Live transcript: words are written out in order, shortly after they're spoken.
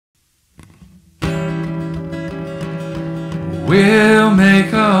we'll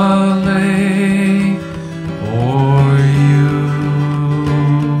make a lake for you.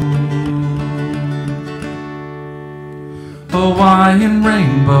 Hawaiian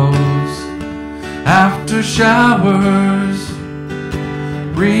rainbows after showers,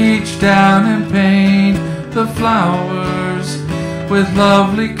 reach down and paint the flowers with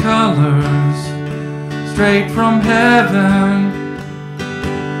lovely colors straight from heaven.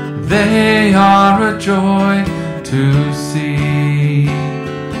 They are a joy to see.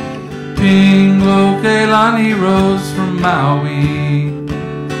 Pink Lokelani rose from Maui,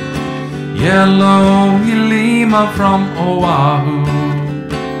 yellow Hilima from Oahu,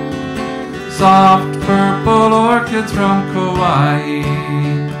 soft purple orchids from Kauai,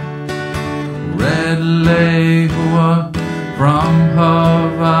 red lehua from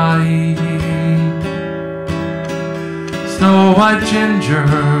Hawaii, snow white ginger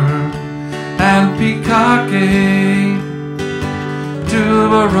and pikake,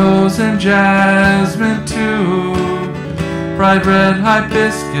 tuberose and jasmine too, bright red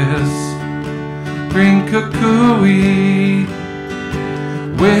hibiscus, green kukui.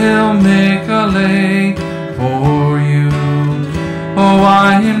 We'll make a lake for you.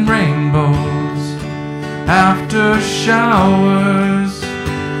 Hawaiian rainbows after showers,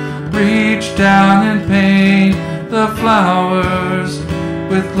 reach down and paint the flowers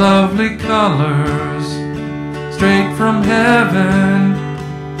with lovely colors straight from heaven.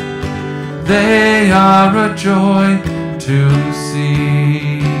 They are a joy to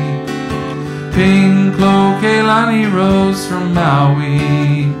see. Pink Lokelani rose from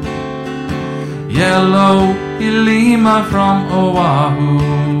Maui, yellow Hilima from Oahu,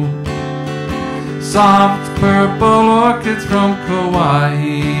 soft purple orchids from Kauai,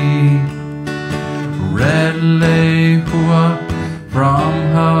 red lehua from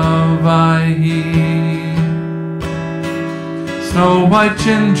Hawaii, snow white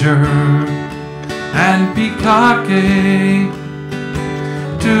ginger and pikake,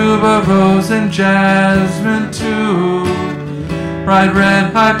 tuberose and jasmine too, bright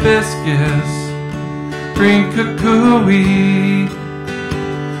red hibiscus, green kukui.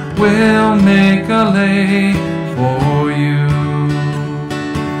 We'll make a